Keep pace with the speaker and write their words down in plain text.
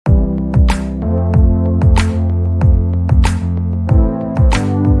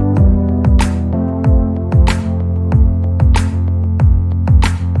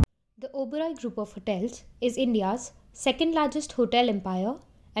Oberoi Group of Hotels is India's second largest hotel empire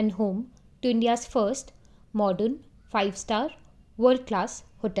and home to India's first modern 5-star world-class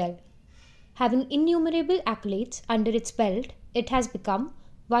hotel. Having innumerable accolades under its belt, it has become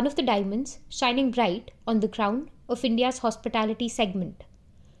one of the diamonds shining bright on the crown of India's hospitality segment.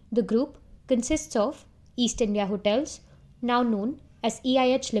 The group consists of East India Hotels, now known as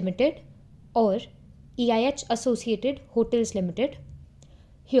EIH Limited or EIH Associated Hotels Limited.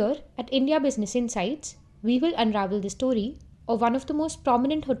 Here at India Business Insights, we will unravel the story of one of the most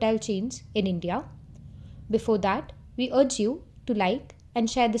prominent hotel chains in India. Before that, we urge you to like and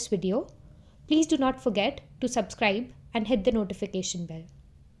share this video. Please do not forget to subscribe and hit the notification bell.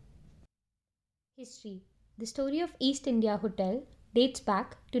 History. The story of East India Hotel dates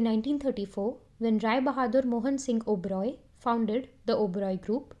back to 1934 when Rai Bahadur Mohan Singh Oberoi founded the Oberoi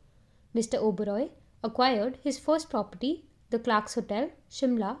Group. Mr. Oberoi acquired his first property, the Clark's Hotel,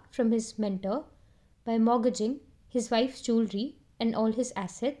 Shimla, from his mentor by mortgaging his wife's jewellery and all his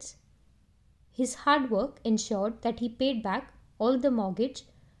assets. His hard work ensured that he paid back all the mortgage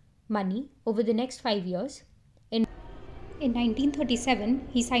money over the next 5 years. In 1937,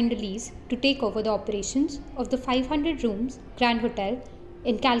 he signed a lease to take over the operations of the 500 rooms Grand Hotel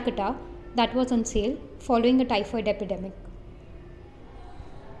in Calcutta that was on sale following a typhoid epidemic.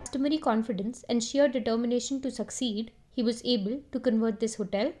 Customary confidence and sheer determination to succeed, he was able to convert this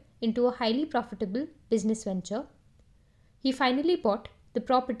hotel into a highly profitable business venture. He finally bought the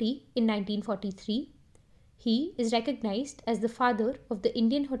property in 1943. He is recognized as the father of the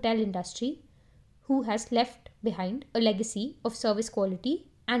Indian hotel industry, who has left behind a legacy of service quality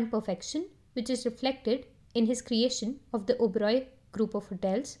and perfection, which is reflected in his creation of the Oberoi Group of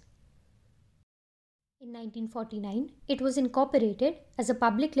Hotels. In 1949, it was incorporated as a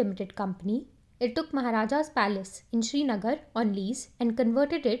public limited company. It took Maharaja's Palace in Srinagar on lease and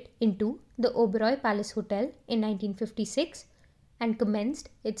converted it into the Oberoi Palace Hotel in 1956 and commenced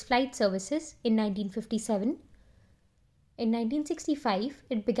its flight services in 1957. In 1965,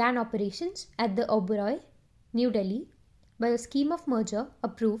 it began operations at the Oberoi, New Delhi, by a scheme of merger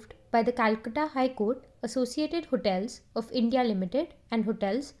approved by the Calcutta High Court. Associated Hotels of India Limited and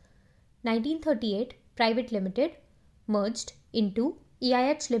Hotels 1938 Private Limited merged into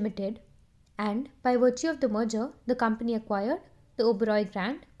EIH Limited, and by virtue of the merger, the company acquired the Oberoi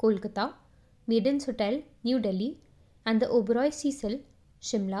Grand, Kolkata, Maiden's Hotel, New Delhi, and the Oberoi Cecil,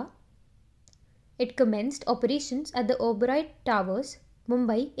 Shimla. It commenced operations at the Oberoi Towers,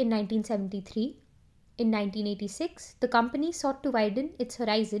 Mumbai in 1973. In 1986, the company sought to widen its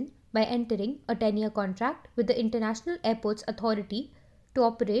horizon by entering a 10-year contract with the International Airports Authority to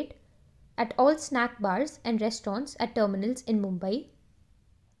operate at all snack bars and restaurants at terminals in Mumbai.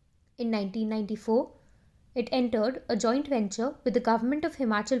 In 1994, it entered a joint venture with the government of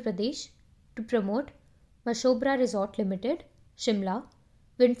Himachal Pradesh to promote Mashobra Resort Limited, Shimla,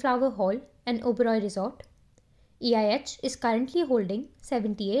 Windflower Hall and Oberoi Resort. EIH is currently holding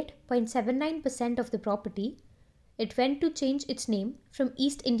 78.79% of the property. It went to change its name from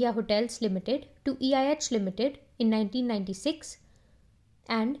East India Hotels Limited to EIH Limited in 1996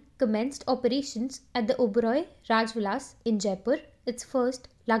 and commenced operations at the Oberoi Rajvilas in Jaipur, its first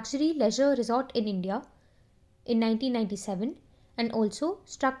luxury leisure resort in India, in 1997, and also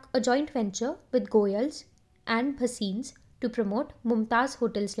struck a joint venture with Goyals and Bhasins to promote Mumtaz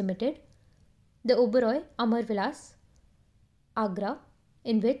Hotels Limited, the Oberoi Amar Vilas, Agra,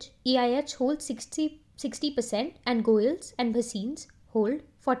 in which EIH holds 60% and Goyals and Bhasins hold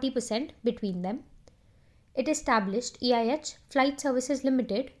 40% between them. It established EIH Flight Services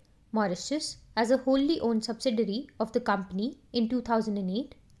Limited, Mauritius, as a wholly owned subsidiary of the company in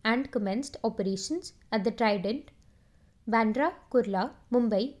 2008 and commenced operations at the Trident, Bandra Kurla,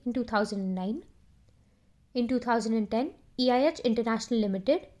 Mumbai in 2009. In 2010, EIH International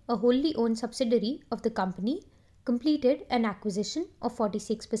Limited, a wholly owned subsidiary of the company, completed an acquisition of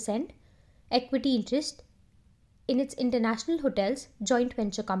 46% equity interest in its international hotels joint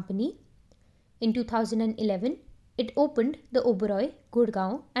venture company. In 2011, it opened the Oberoi,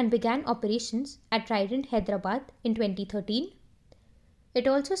 Gurgaon and began operations at Trident, Hyderabad in 2013. It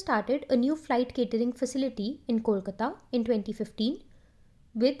also started a new flight catering facility in Kolkata in 2015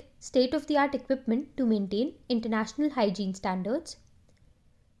 with state-of-the-art equipment to maintain international hygiene standards.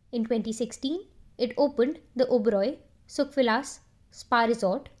 In 2016, it opened the Oberoi Sukhvilas Spa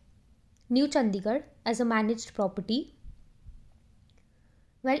Resort, New Chandigarh as a managed property.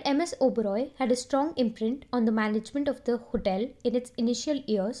 While MS Oberoi had a strong imprint on the management of the hotel in its initial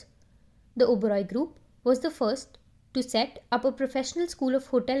years, the Oberoi Group was the first to set up a professional school of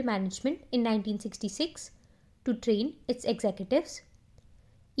hotel management in 1966 to train its executives.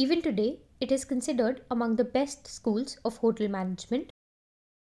 Even today, it is considered among the best schools of hotel management.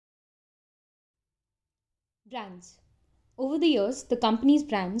 Brands. Over the years, the company's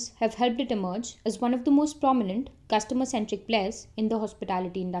brands have helped it emerge as one of the most prominent customer-centric players in the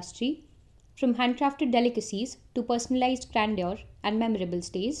hospitality industry. From handcrafted delicacies to personalized grandeur and memorable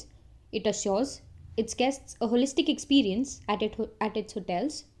stays, it assures its guests a holistic experience at its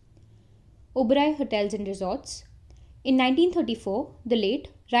hotels. Oberoi Hotels and Resorts. In 1934, the late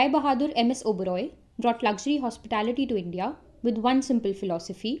Rai Bahadur M.S. Oberoi brought luxury hospitality to India with one simple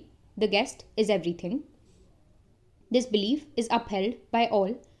philosophy: the guest is everything. This belief is upheld by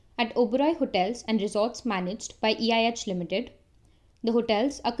all at Oberoi Hotels and Resorts managed by EIH Limited. The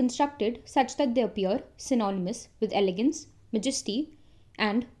hotels are constructed such that they appear synonymous with elegance, majesty,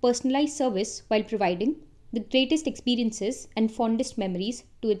 and personalized service while providing the greatest experiences and fondest memories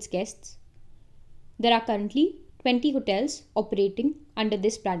to its guests. There are currently 20 hotels operating under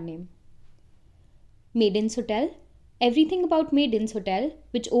this brand name. Maiden's Hotel. Everything about Maiden's Hotel,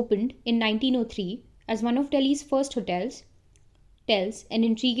 which opened in 1903 as one of Delhi's first hotels, tells an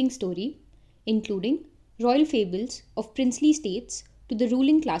intriguing story, including royal fables of princely states to the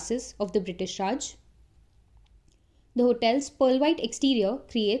ruling classes of the British Raj. The hotel's pearl white exterior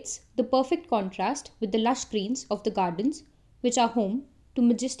creates the perfect contrast with the lush greens of the gardens, which are home to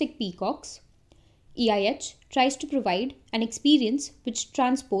majestic peacocks. EIH tries to provide an experience which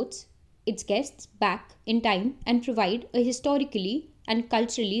transports its guests back in time and provide a historically and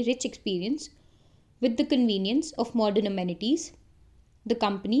culturally rich experience with the convenience of modern amenities. The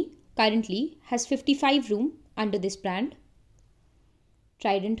company currently has 55 rooms under this brand.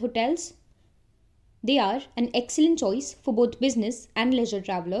 Trident Hotels. They are an excellent choice for both business and leisure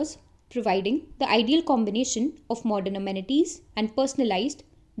travelers, providing the ideal combination of modern amenities and personalized,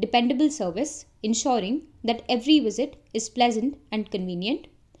 dependable service, ensuring that every visit is pleasant and convenient.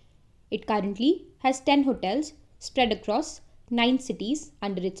 It currently has 10 hotels spread across 9 cities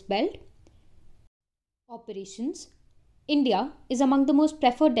under its belt. Operations. India is among the most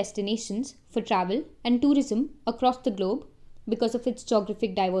preferred destinations for travel and tourism across the globe because of its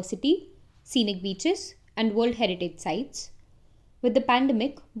geographic diversity, scenic beaches, and World Heritage sites. With the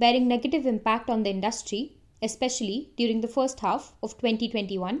pandemic bearing negative impact on the industry, especially during the first half of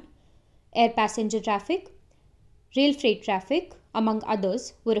 2021, air passenger traffic, rail freight traffic, among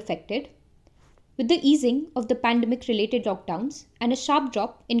others, were affected. With the easing of the pandemic-related lockdowns and a sharp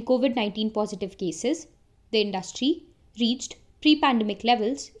drop in COVID-19 positive cases, the industry reached pre-pandemic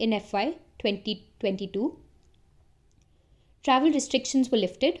levels in FY 2022. Travel restrictions were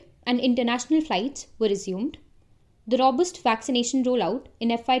lifted and international flights were resumed. The robust vaccination rollout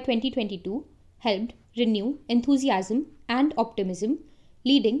in FY 2022 helped renew enthusiasm and optimism,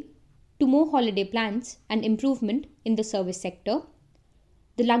 leading to more holiday plans and improvement in the service sector.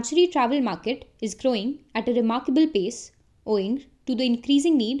 The luxury travel market is growing at a remarkable pace owing to the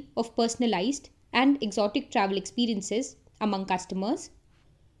increasing need of personalized and exotic travel experiences among customers.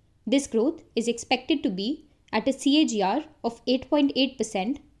 This growth is expected to be at a CAGR of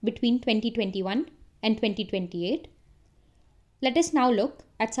 8.8% between 2021 and 2028. Let us now look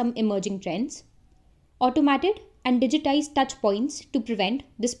at some emerging trends. Automated and digitized touch points to prevent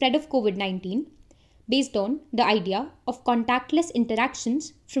the spread of COVID-19 based on the idea of contactless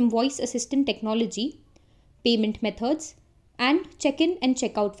interactions from voice assistant technology, payment methods, and check-in and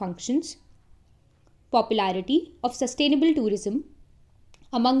check-out functions. Popularity of sustainable tourism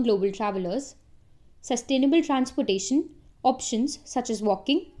among global travelers. Sustainable transportation options such as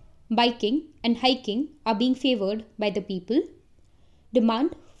walking, biking, and hiking are being favored by the people.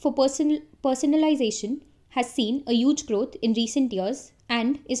 Demand for personalization has seen a huge growth in recent years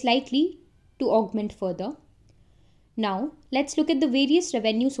and is likely to augment further. Now, let's look at the various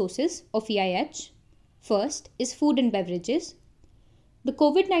revenue sources of EIH. First is food and beverages. The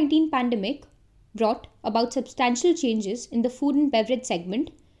COVID-19 pandemic brought about substantial changes in the food and beverage segment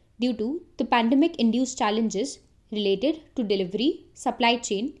due to the pandemic-induced challenges related to delivery, supply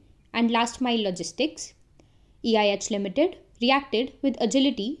chain, and last-mile logistics. EIH Limited reacted with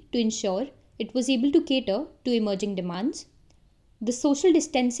agility to ensure it was able to cater to emerging demands. The social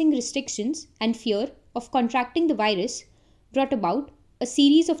distancing restrictions and fear of contracting the virus brought about a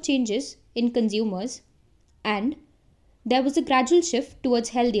series of changes in consumers, and there was a gradual shift towards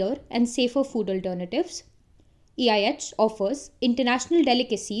healthier and safer food alternatives. EIH offers international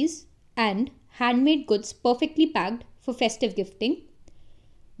delicacies and handmade goods perfectly packed for festive gifting.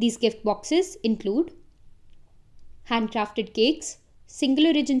 These gift boxes include handcrafted cakes, single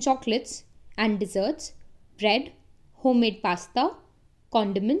origin chocolates and desserts, bread, homemade pasta,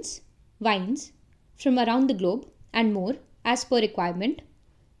 condiments, wines from around the globe, and more as per requirement.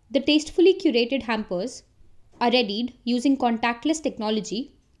 The tastefully curated hampers are readied using contactless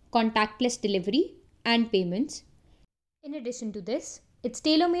technology, contactless delivery, and payments. In addition to this, its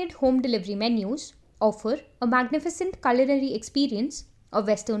tailor-made home delivery menus offer a magnificent culinary experience of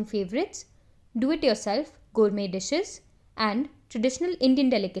Western favorites, do-it-yourself gourmet dishes, and traditional Indian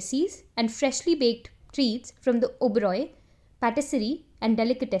delicacies and freshly baked treats from the Oberoi, patisserie and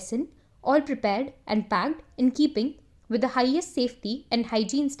delicatessen, all prepared and packed in keeping with the highest safety and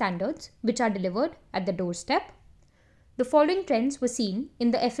hygiene standards which are delivered at the doorstep. The following trends were seen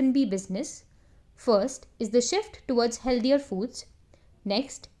in the F&B business. First is the shift towards healthier foods.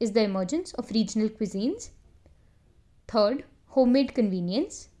 Next is the emergence of regional cuisines. Third, homemade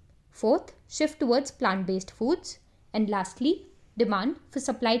convenience. Fourth, shift towards plant-based foods. And lastly, demand for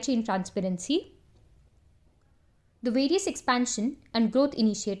supply chain transparency. The various expansion and growth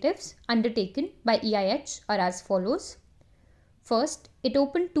initiatives undertaken by EIH are as follows. First, it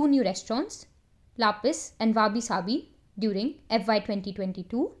opened 2 new restaurants, Lapis and Wabi Sabi, during FY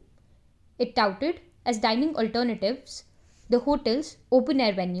 2022. It touted as dining alternatives the hotel's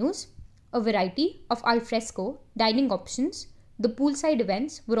open-air venues, a variety of al fresco dining options. The poolside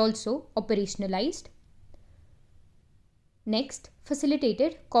events were also operationalized. Next,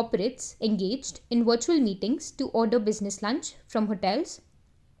 facilitated corporates engaged in virtual meetings to order business lunch from hotels.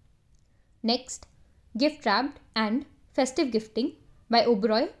 Next, gift wrapped and festive gifting by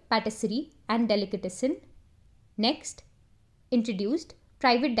Oberoi, patisserie and delicatessen. Next, introduced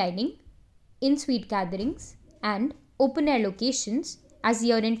private dining, in-suite gatherings and open-air locations as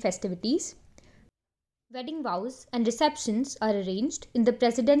year-end festivities. Wedding vows and receptions are arranged in the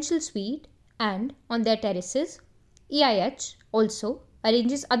presidential suite and on their terraces. EIH also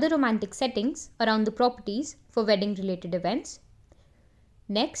arranges other romantic settings around the properties for wedding-related events.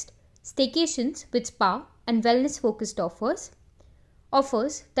 Next, staycations with spa and wellness-focused offers.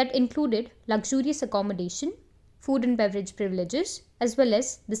 Offers that included luxurious accommodation, food and beverage privileges, as well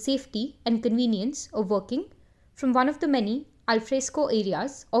as the safety and convenience of working from one of the many alfresco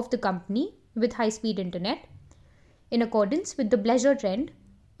areas of the company with high-speed internet. In accordance with the bleisure trend,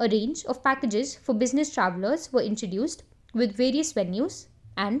 a range of packages for business travelers were introduced with various venues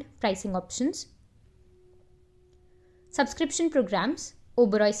and pricing options. Subscription programs,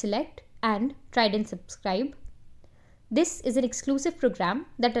 Oberoi Select and Trident Subscribe. This is an exclusive program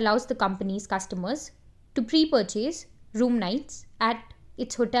that allows the company's customers to pre-purchase room nights at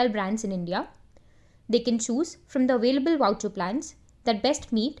its hotel brands in India. They can choose from the available voucher plans that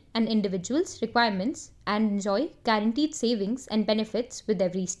best meet an individual's requirements and enjoy guaranteed savings and benefits with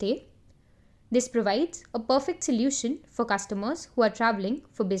every stay. This provides a perfect solution for customers who are traveling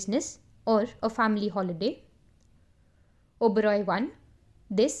for business or a family holiday. Oberoi One.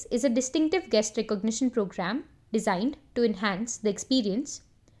 This is a distinctive guest recognition program designed to enhance the experience.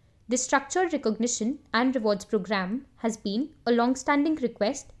 This structured recognition and rewards program has been a long-standing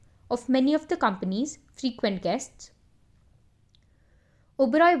request of many of the company's frequent guests.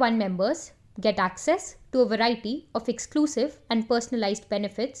 Oberoi One members get access to a variety of exclusive and personalized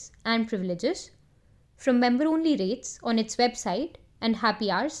benefits and privileges, from member-only rates on its website and happy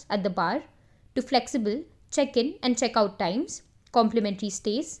hours at the bar to flexible check-in and check-out times, complimentary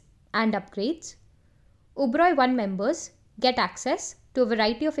stays, and upgrades. Oberoi One members get access to a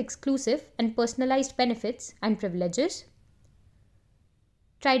variety of exclusive and personalized benefits and privileges.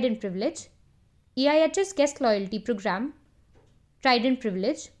 Trident Privilege. EIH's guest loyalty program, Trident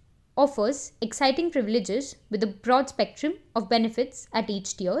Privilege, offers exciting privileges with a broad spectrum of benefits at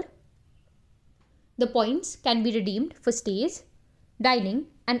each tier. The points can be redeemed for stays, dining,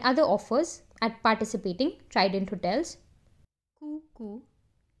 and other offers at participating Trident hotels. Coo.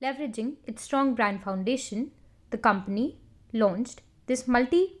 Leveraging its strong brand foundation, the company launched this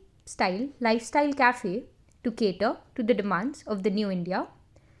multi-style lifestyle cafe to cater to the demands of the new India.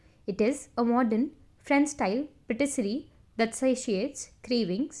 It is a modern, French-style patisserie that satiates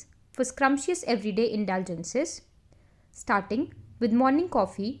cravings for scrumptious everyday indulgences, starting with morning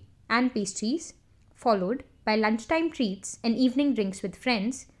coffee and pastries, followed by lunchtime treats and evening drinks with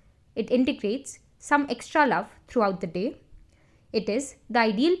friends. It integrates some extra love throughout the day. It is the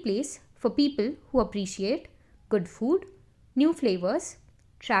ideal place for people who appreciate good food, new flavors,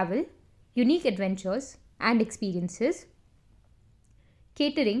 travel, unique adventures, and experiences.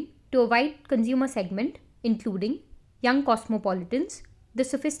 Catering to a wide consumer segment, including young cosmopolitans, the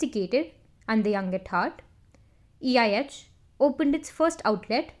sophisticated, and the young at heart, EIH opened its first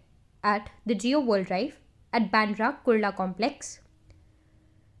outlet at the Geo World Drive at Bandra Kurla Complex.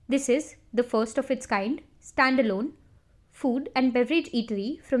 This is the first of its kind standalone food and beverage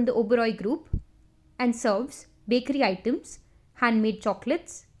eatery from the Oberoi Group and serves bakery items, handmade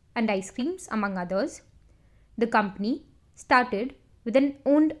chocolates, and ice creams, among others. The company started with an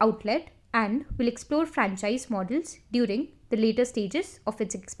owned outlet and will explore franchise models during the later stages of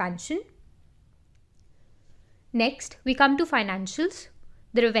its expansion. Next, we come to financials.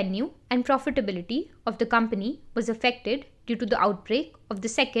 The revenue and profitability of the company was affected due to the outbreak of the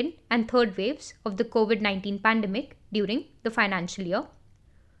second and third waves of the COVID-19 pandemic during the financial year.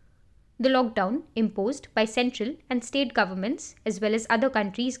 The lockdown imposed by central and state governments as well as other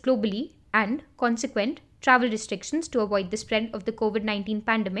countries globally and consequent travel restrictions to avoid the spread of the COVID-19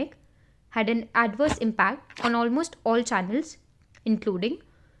 pandemic had an adverse impact on almost all channels, including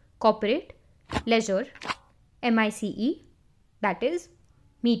corporate, leisure, MICE, that is,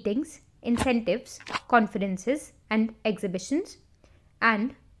 meetings, incentives, conferences, and exhibitions,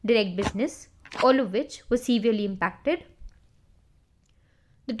 and direct business, all of which were severely impacted.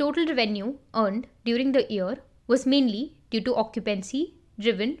 The total revenue earned during the year was mainly due to occupancy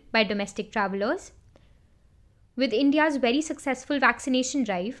driven by domestic travellers. With India's very successful vaccination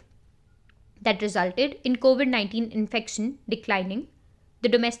drive that resulted in COVID-19 infection declining, the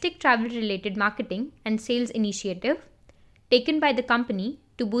domestic travel-related marketing and sales initiative taken by the company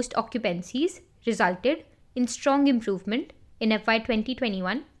to boost occupancies resulted in strong improvement in FY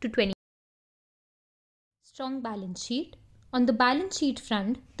 2021 to 20. Strong balance sheet. On the balance sheet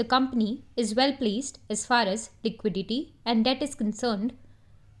front, the company is well placed as far as liquidity and debt is concerned,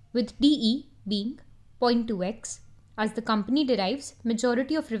 with DE being 0.2x, as the company derives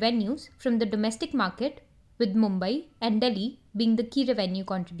majority of revenues from the domestic market, with Mumbai and Delhi being the key revenue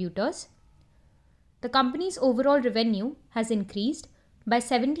contributors. The company's overall revenue has increased by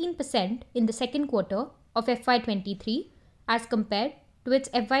 17% in the second quarter of FY23 as compared to its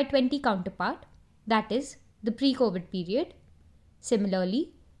FY20 counterpart, that is, the pre-COVID period.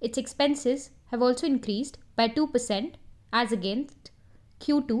 Similarly, its expenses have also increased by 2% as against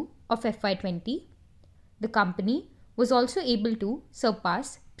Q2 of FY20. The company was also able to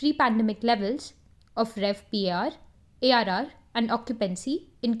surpass pre-pandemic levels of Rev PAR, ARR and occupancy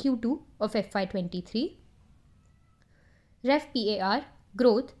in Q2 of FY23. Rev PAR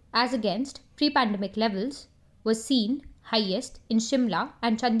growth as against pre-pandemic levels was seen highest in Shimla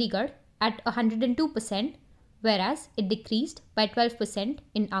and Chandigarh at 102%, whereas it decreased by 12%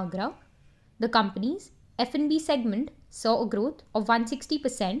 in Agra. The company's F&B segment saw a growth of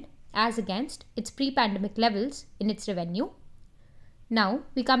 160% as against its pre-pandemic levels in its revenue. Now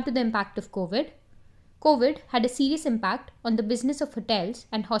we come to the impact of COVID. COVID had a serious impact on the business of hotels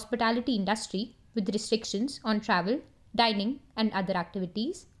and hospitality industry with restrictions on travel, dining and other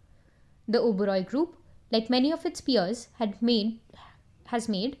activities. The Oberoi Group, like many of its peers, has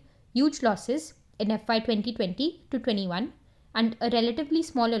made huge losses in FY 2020 to 21 and a relatively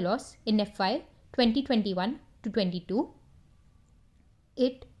smaller loss in FY 2021 to 22.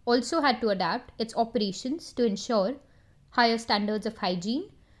 It also had to adapt its operations to ensure higher standards of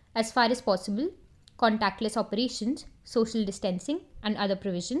hygiene as far as possible, contactless operations, social distancing and other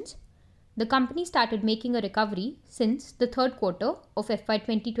provisions. The company started making a recovery since the third quarter of FY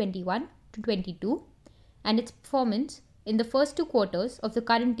 2021 to 22 and its performance in the first two quarters of the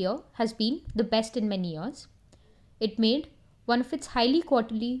current year has been the best in many years. It made one of its highest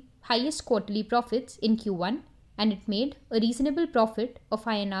quarterly profits in Q1 and it made a reasonable profit of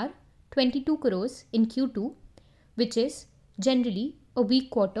INR 22 crores in Q2, which is generally a weak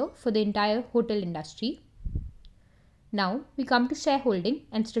quarter for the entire hotel industry. Now we come to shareholding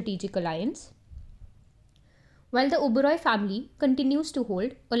and strategic alliance. While the Oberoi family continues to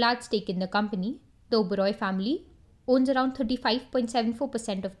hold a large stake in the company, the Oberoi family owns around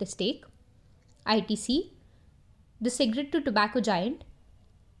 35.74% of the stake. ITC, the cigarette to tobacco giant,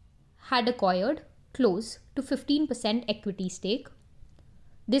 had acquired close to 15% equity stake.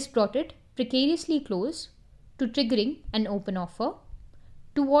 This brought it precariously close to triggering an open offer.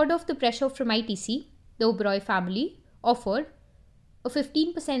 To ward off the pressure from ITC, the Oberoi family offered a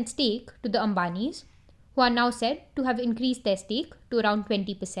 15% stake to the Ambanis, who are now said to have increased their stake to around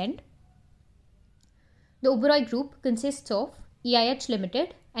 20%. The Oberoi Group consists of EIH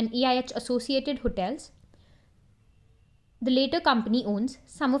Limited and EIH Associated Hotels. The latter company owns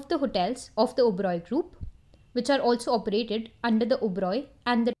some of the hotels of the Oberoi Group, which are also operated under the Oberoi,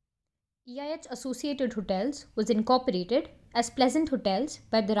 and the EIH Associated Hotels was incorporated as Pleasant Hotels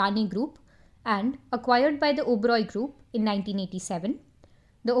by the Rani Group and acquired by the Oberoi Group in 1987.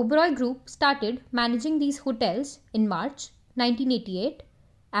 The Oberoi Group started managing these hotels in March 1988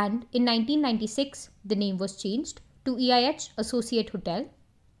 and in 1996 the name was changed to EIH Associate Hotel.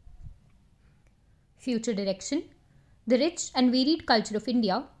 Future direction. The rich and varied culture of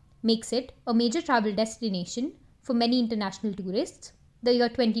India makes it a major travel destination for many international tourists. the year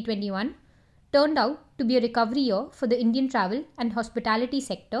 2021 turned out to be a recovery year for the Indian travel and hospitality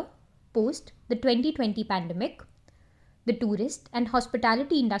sector post the 2020 pandemic. The tourist and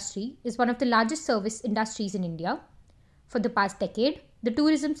hospitality industry is one of the largest service industries in India. For the past decade, the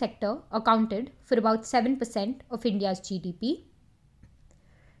tourism sector accounted for about 7% of India's GDP.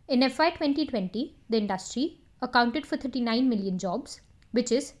 In FY 2020, the industry accounted for 39 million jobs,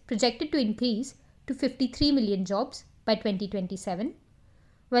 which is projected to increase to 53 million jobs by 2027.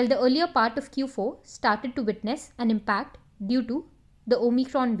 While the earlier part of Q4 started to witness an impact due to the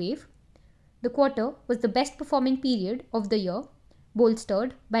Omicron wave, the quarter was the best performing period of the year,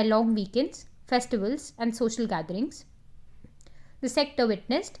 bolstered by long weekends, festivals, and social gatherings. The sector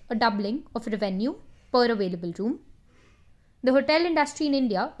witnessed a doubling of revenue per available room. The hotel industry in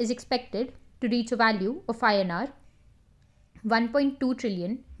India is expected to reach a value of INR 1.2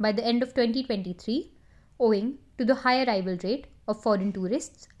 trillion by the end of 2023, owing to the high arrival rate of foreign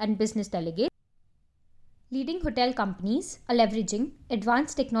tourists and business delegates. Leading hotel companies are leveraging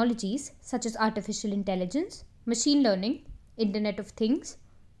advanced technologies such as artificial intelligence, machine learning, Internet of Things,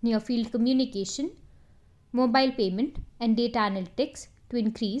 near-field communication, mobile payment, and data analytics to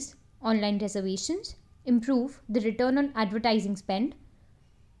increase online reservations, improve the return on advertising spend,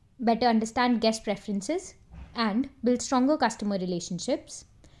 better understand guest preferences, and build stronger customer relationships.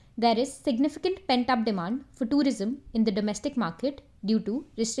 There is significant pent-up demand for tourism in the domestic market due to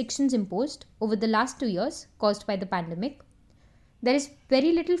restrictions imposed over the last 2 years caused by the pandemic. There is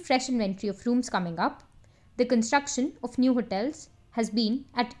very little fresh inventory of rooms coming up. The construction of new hotels has been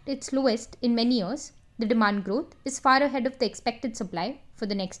at its lowest in many years. The demand growth is far ahead of the expected supply for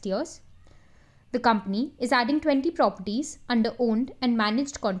the next years. The company is adding 20 properties under owned and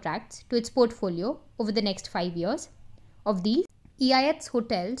managed contracts to its portfolio over the next 5 years. Of these, EIH's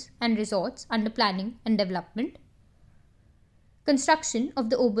hotels and resorts under planning and development. Construction of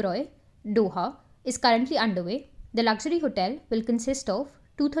the Oberoi, Doha, is currently underway. The luxury hotel will consist of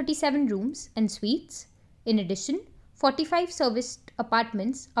 237 rooms and suites. In addition, 45 serviced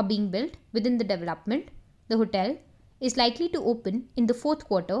apartments are being built within the development. The hotel is likely to open in the fourth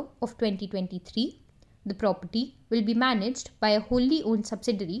quarter of 2023. The property will be managed by a wholly owned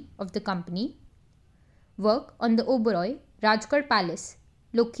subsidiary of the company. Work on the Oberoi Rajgarh Palace,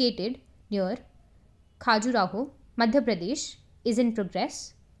 located near Khajuraho, Madhya Pradesh, is in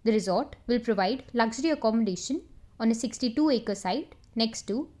progress. The resort will provide luxury accommodation on a 62-acre site next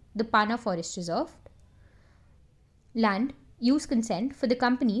to the Pana Forest Reserve. Land use consent for the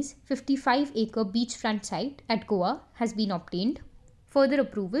company's 55-acre beachfront site at Goa has been obtained. Further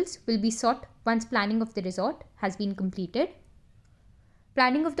approvals will be sought once planning of the resort has been completed.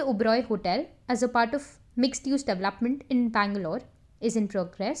 Planning of the Oberoi Hotel as a part of mixed-use development in Bangalore is in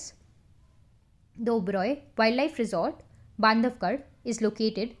progress. The Oberoi Wildlife Resort, Bandhavgarh, is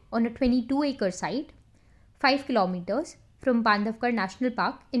located on a 22-acre site, 5 kilometers from Bandhavgarh National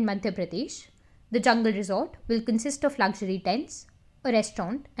Park in Madhya Pradesh. The Jungle Resort will consist of luxury tents, a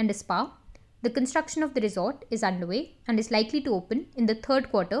restaurant, and a spa. The construction of the resort is underway and is likely to open in the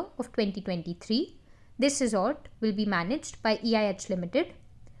third quarter of 2023. This resort will be managed by EIH Limited.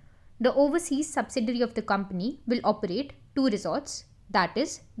 The overseas subsidiary of the company will operate 2 resorts, that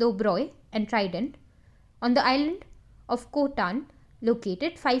is, the Oberoi and Trident, on the island of Koh Tan,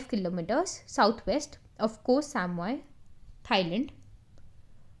 located 5 kilometers southwest of Koh Samui, Thailand.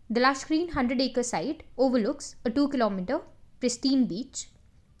 The lush green 100-acre site overlooks a 2-kilometer pristine beach.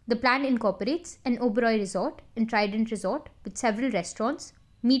 The plan incorporates an Oberoi resort and Trident resort with several restaurants,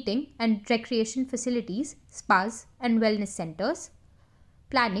 meeting and recreation facilities, spas, and wellness centers.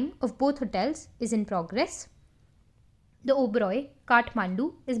 Planning of both hotels is in progress. The Oberoi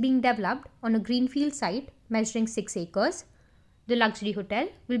Kathmandu is being developed on a greenfield site measuring 6 acres. The luxury hotel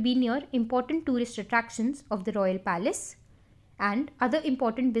will be near important tourist attractions of the Royal Palace and other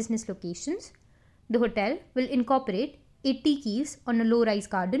important business locations. The hotel will incorporate 80 keys on a low-rise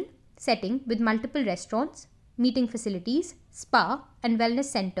garden setting with multiple restaurants, meeting facilities, spa and wellness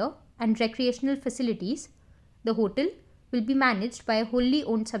center, and recreational facilities. The hotel will be managed by a wholly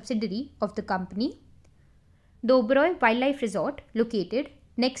owned subsidiary of the company. The Oberoi Wildlife Resort, located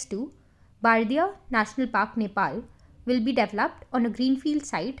next to Bardia National Park, Nepal, will be developed on a greenfield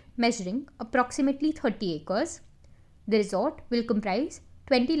site measuring approximately 30 acres. The resort will comprise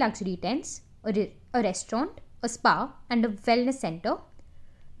 20 luxury tents, a restaurant, a spa, and a wellness center.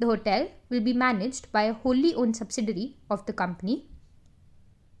 The hotel will be managed by a wholly owned subsidiary of the company.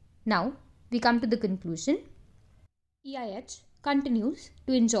 Now, we come to the conclusion. EIH continues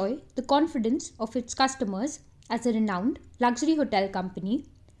to enjoy the confidence of its customers as a renowned luxury hotel company.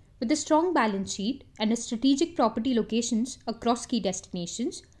 With a strong balance sheet and a strategic property locations across key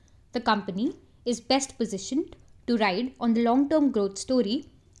destinations, the company is best positioned to ride on the long-term growth story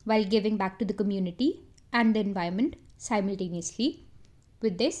while giving back to the community and the environment simultaneously.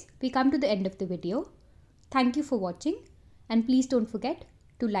 With this, we come to the end of the video. Thank you for watching, and please don't forget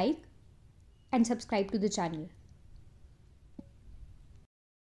to like and subscribe to the channel.